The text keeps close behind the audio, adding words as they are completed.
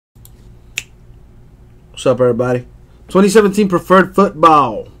What's up, everybody? 2017 Preferred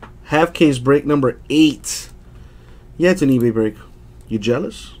Football. Half case break number 8. Yeah, it's an eBay break. You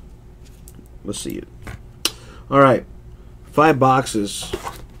jealous? Let's see it. Alright. 5 boxes.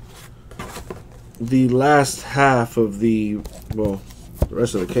 The last half of the, well, the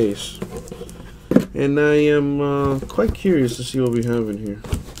rest of the case. And I am quite curious to see what we have in here.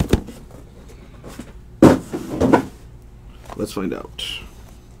 Let's find out.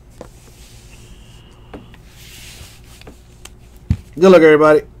 Good luck,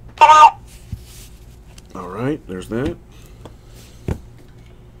 everybody. Alright, there's that.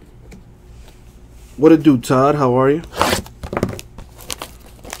 What it do, Todd? How are you?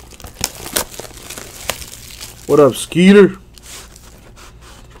 What up, Skeeter?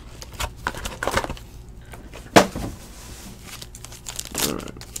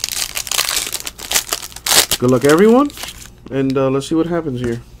 Alright. Good luck, everyone. And let's see what happens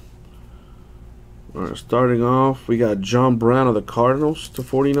here. Alright, starting off, we got John Brown of the Cardinals to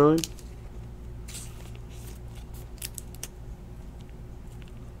 49.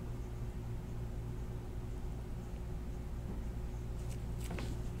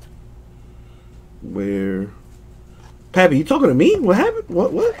 Where? Pappy, you talking to me? What happened?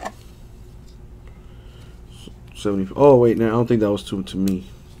 What? 70. Oh, wait, now I don't think that was to me.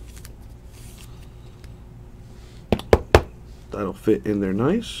 That'll fit in there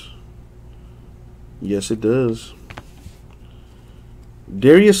nice. Yes, it does.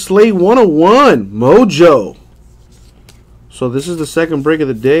 Darius Slay 101 Mojo. So this is the second break of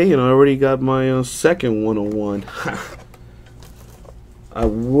the day, and I already got my second 101. I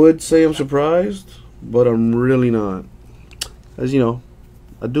would say I'm surprised, but I'm really not. As you know,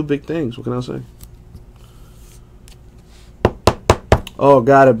 I do big things. What can I say? Oh,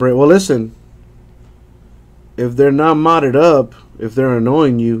 got it, Brent. Well, listen. If they're not modded up, if they're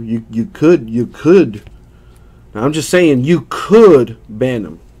annoying you, you could. Now, I'm just saying you could ban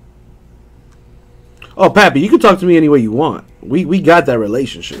them. Oh, Pappy, you can talk to me any way you want. We got that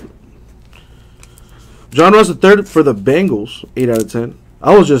relationship. John Ross the third for the Bengals, 8 out of 10.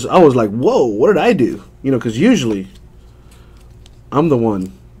 I was like, whoa, what did I do? You know, because usually I'm the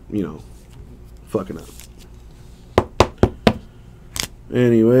one, you know, fucking up.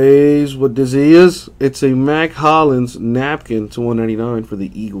 Anyways, what this is, it's a Mac Hollins napkin to 199 for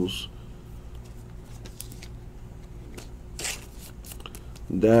the Eagles.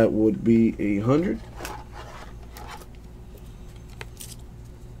 That would be 100.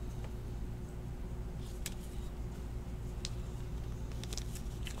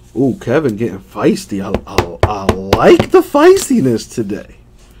 Ooh, Kevin getting feisty. I like the feistiness today.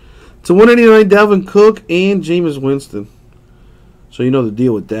 To 189, Dalvin Cook and Jameis Winston. So you know the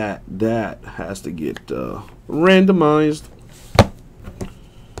deal with that. That has to get randomized.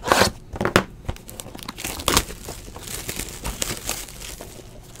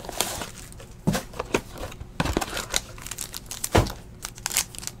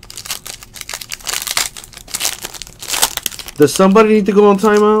 Does somebody need to go on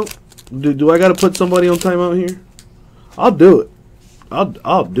timeout? Do I got to put somebody on timeout here? I'll do it.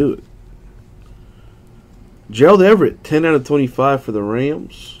 I'll do it. Gerald Everett, 10 out of 25 for the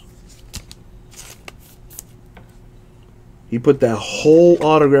Rams. He put that whole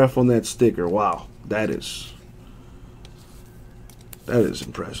autograph on that sticker. Wow, that is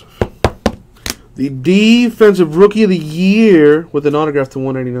impressive. The Defensive Rookie of the Year with an autograph to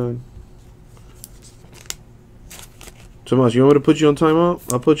 199. Tomas, you want me to put you on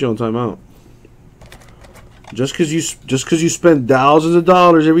timeout? I'll put you on timeout. Just because you spend thousands of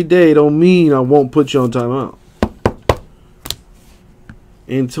dollars every day don't mean I won't put you on timeout.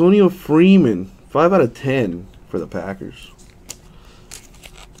 Antonio Freeman, 5 out of 10 for the Packers.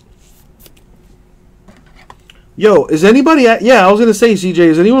 Yo, is anybody at? Yeah, I was gonna say, CJ,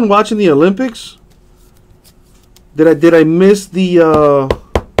 is anyone watching the Olympics? Did I miss the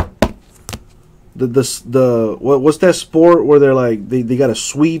what's that sport where they're like they got to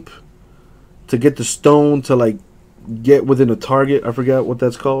sweep to get the stone to like get within a target? I forgot what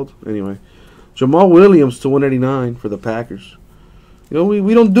that's called. Anyway, Jamal Williams to 189 for the Packers. You know,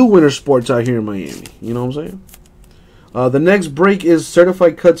 we don't do winter sports out here in Miami. You know what I'm saying? The next break is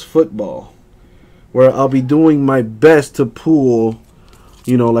Certified Cuts Football, where I'll be doing my best to pull,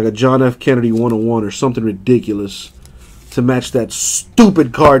 you know, like a John F. Kennedy 101 or something ridiculous to match that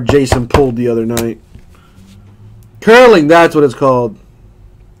stupid card Jason pulled the other night. Curling, that's what it's called.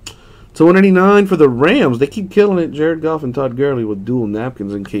 To 189 for the Rams. They keep killing it. Jared Goff and Todd Gurley with dual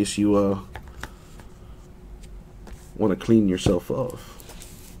napkins in case you want to clean yourself off.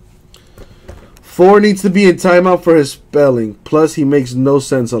 4 needs to be in timeout for his spelling. Plus, he makes no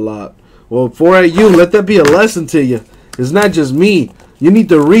sense a lot. Well, for you, let that be a lesson to you. It's not just me. You need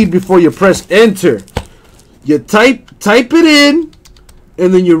to read before you press enter. You type it in,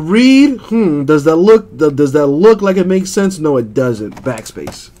 and then you read. Does that look like it makes sense? No, it doesn't.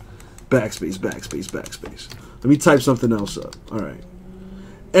 Backspace, backspace, backspace, backspace. Let me type something else up. All right.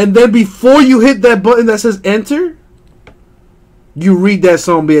 And then before you hit that button that says enter, you read that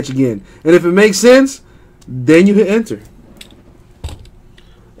son bitch again. And if it makes sense, then you hit enter.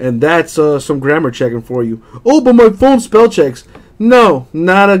 And that's some grammar checking for you. Oh, but my phone spell checks. No,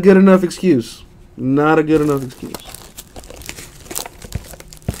 not a good enough excuse. Not a good enough excuse.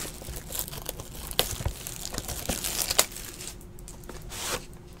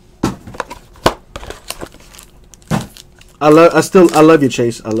 I love you,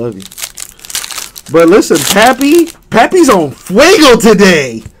 Chase. I love you. But listen, Pappy's on fuego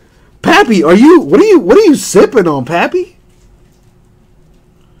today. Pappy, what are you sipping on, Pappy?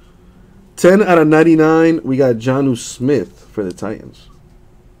 10 out of 99. We got Jonnu Smith for the Titans.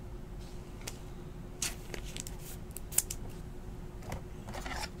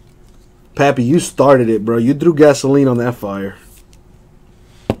 Pappy, you started it, bro. You threw gasoline on that fire.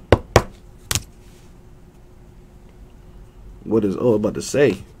 What is I'm about to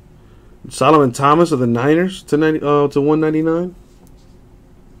say? Solomon Thomas of the Niners to 199.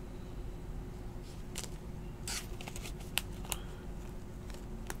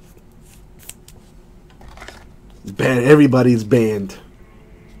 Banned. Everybody's banned.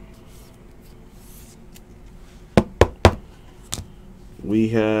 We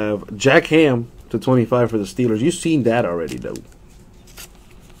have Jack Ham to 25 for the Steelers. You've seen that already, though.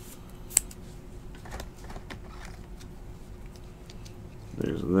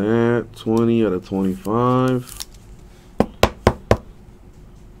 There's that. 20 out of 25.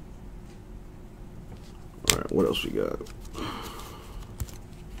 Alright, what else we got?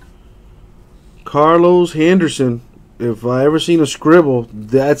 Carlos Henderson. If I ever seen a scribble,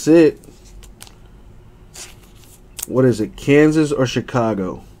 that's it. What is it? Kansas or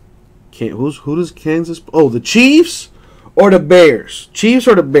Chicago? Who does Kansas? Oh, the Chiefs or the Bears? Chiefs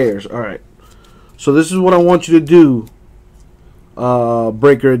or the Bears? All right. So this is what I want you to do.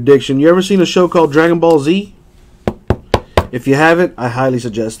 Breaker Addiction. You ever seen a show called Dragon Ball Z? If you haven't, I highly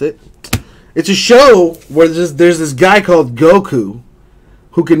suggest it. It's a show where there's this guy called Goku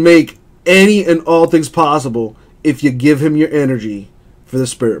who can make any and all things possible if you give him your energy for the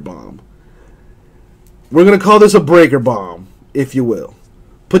Spirit Bomb. We're going to call this a breaker bomb, if you will.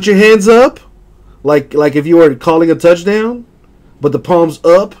 Put your hands up, like if you were calling a touchdown, but the palms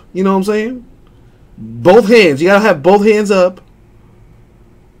up, you know what I'm saying? Both hands. You got to have both hands up.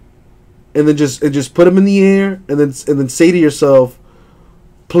 And then just put them in the air, and then say to yourself,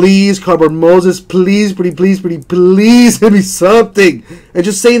 please, Cardboard Moses, please, pretty, please, pretty, please hit me something. And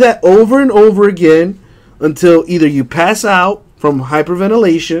just say that over and over again until either you pass out from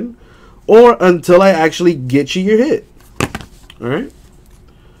hyperventilation or until I actually get you your hit. All right?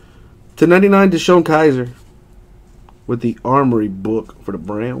 To 99, Deshaun Kaiser with the Armory book for the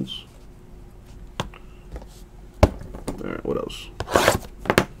Browns. All right, what else?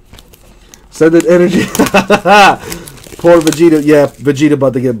 Send it energy. Poor Vegeta. Yeah, Vegeta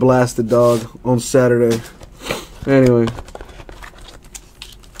about to get blasted, dog, on Saturday. Anyway.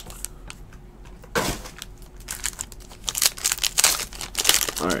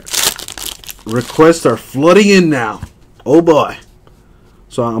 Alright. Requests are flooding in now. Oh, boy.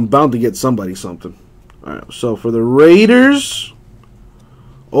 So I'm bound to get somebody something. Alright, so for the Raiders,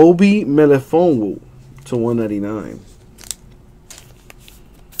 Obi Melifonwu to 199.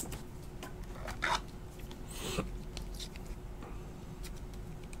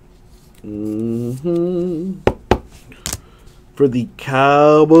 For the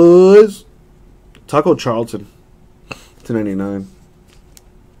Cowboys, Taco Charlton to 99.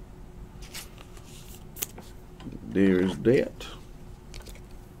 There's that.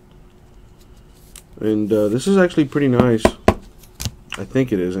 And this is actually pretty nice. I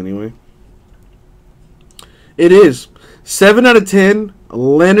think it is anyway. It is. 7 out of 10.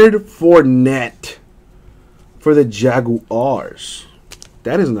 Leonard Fournette for the Jaguars.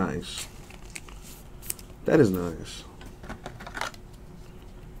 That is nice. That is nice.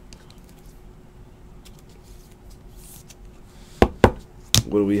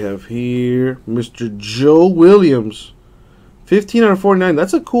 What do we have here? Mr. Joe Williams. 15 out of 49.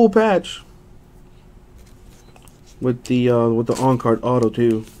 That's a cool patch. With the on-card auto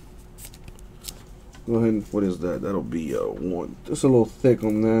too. Go ahead and, what is that? That'll be one. Just a little thick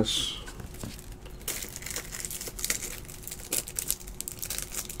on this.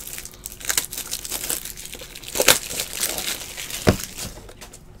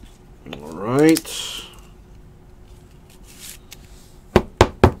 All right. I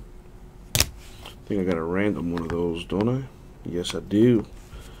think I got a random one of those, don't I? Yes, I do.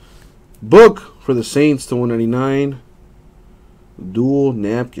 Book for the Saints to 199. Dual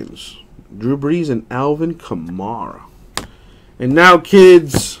napkins. Drew Brees and Alvin Kamara. And now,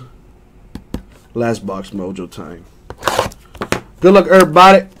 kids, last box mojo time. Good luck,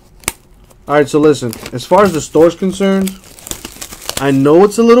 everybody. All right, so listen. As far as the store's concerned, I know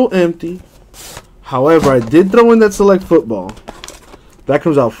it's a little empty. However, I did throw in that select football. That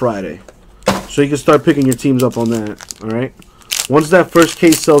comes out Friday. So you can start picking your teams up on that. All right. Once that first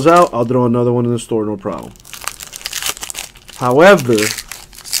case sells out, I'll throw another one in the store, no problem. However,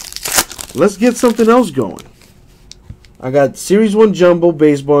 let's get something else going. I got Series 1 Jumbo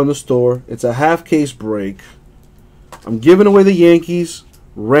Baseball in the store. It's a half case break. I'm giving away the Yankees,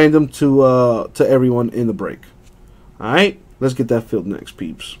 random to everyone in the break. All right, let's get that filled next,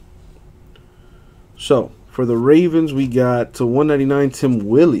 peeps. So, for the Ravens, we got to 199 Tim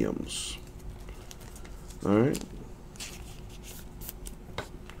Williams. All right.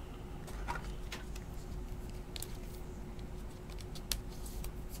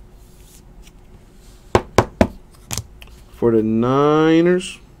 For the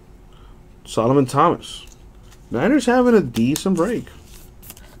Niners, Solomon Thomas. Niners having a decent break.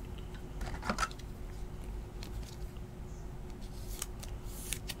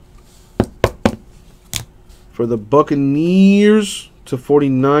 For the Buccaneers, to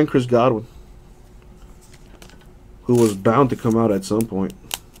 49, Chris Godwin, who was bound to come out at some point.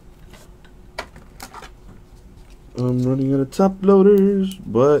 I'm running out of top loaders,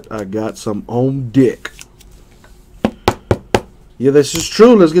 but I got some on deck. Yeah, this is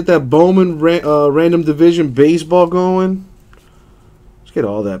true. Let's get that Bowman random division baseball going. Let's get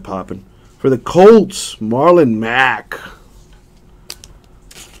all that popping. For the Colts, Marlon Mack.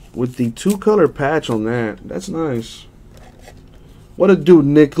 With the 2-color patch on that. That's nice. What a dude,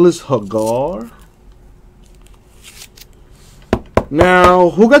 Nicholas Hagar.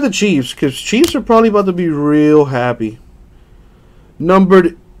 Now, who got the Chiefs? Because Chiefs are probably about to be real happy.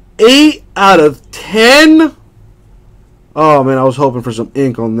 Numbered 8 out of 10. Oh, man, I was hoping for some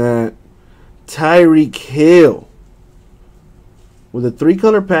ink on that. Tyreek Hill. With a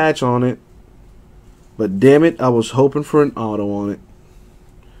 3-color patch on it. But damn it, I was hoping for an auto on it.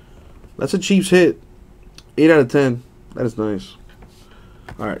 That's a Chiefs hit. 8 out of 10. That is nice.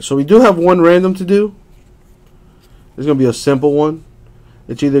 Alright, so we do have one random to do. It's going to be a simple one.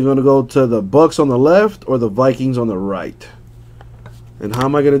 It's either going to go to the Bucks on the left or the Vikings on the right. And how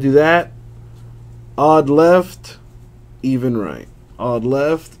am I going to do that? Odd left, even right. Odd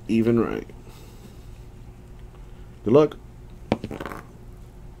left, even right. Good luck.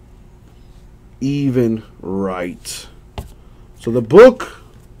 Even right. So the book,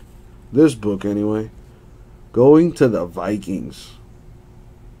 this book anyway, going to the Vikings.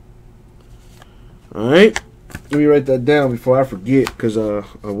 Alright. Let me write that down before I forget, because I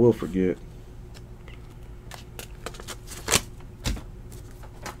will forget.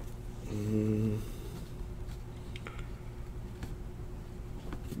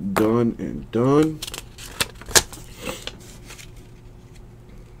 Done and done.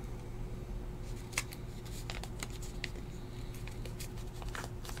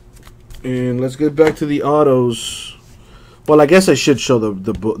 And let's get back to the autos. Well, I guess I should show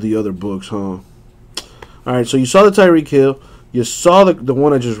the other books, huh? Alright, so you saw the Tyreek Hill. You saw the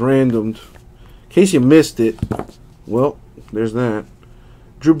one I just randomed. In case you missed it, well, there's that.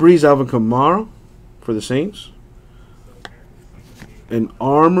 Drew Brees, Alvin Kamara for the Saints. An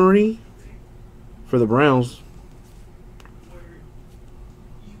Armory for the Browns.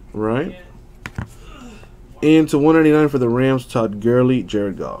 Right? And to 199 for the Rams, Todd Gurley,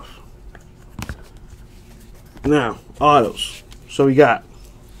 Jared Goff. Now, autos. So we got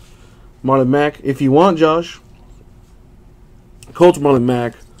Marlon Mack. If you want, Josh. Colts, Marlon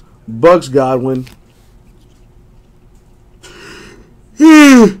Mack. Bucks, Godwin.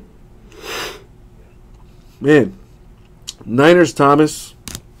 Man. Niners, Thomas.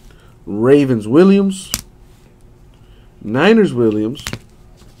 Ravens, Williams. Niners, Williams.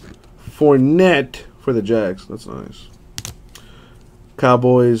 Fournette for the Jags. That's nice.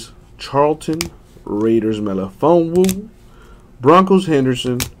 Cowboys, Charlton. Raiders, Melifonwu. Broncos,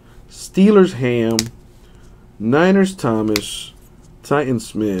 Henderson. Steelers, Ham. Niners, Thomas. Titans,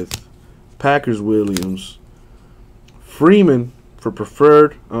 Smith. Packers, Williams. Freeman for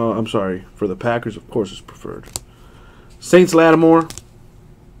preferred. I'm sorry, for the Packers, of course, it's preferred. Saints, Lattimore.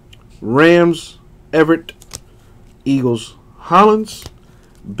 Rams, Everett. Eagles, Hollins.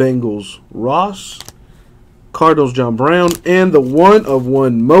 Bengals, Ross. Cardinals, John Brown. And the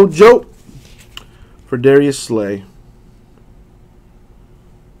 1/1 mojo for Darius Slay.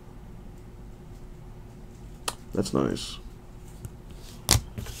 That's nice.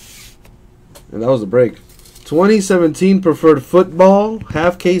 And that was the break. 2017 Preferred Football.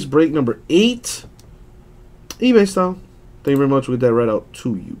 Half case break number 8. eBay style. Thank you very much. We'll get that right out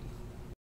to you.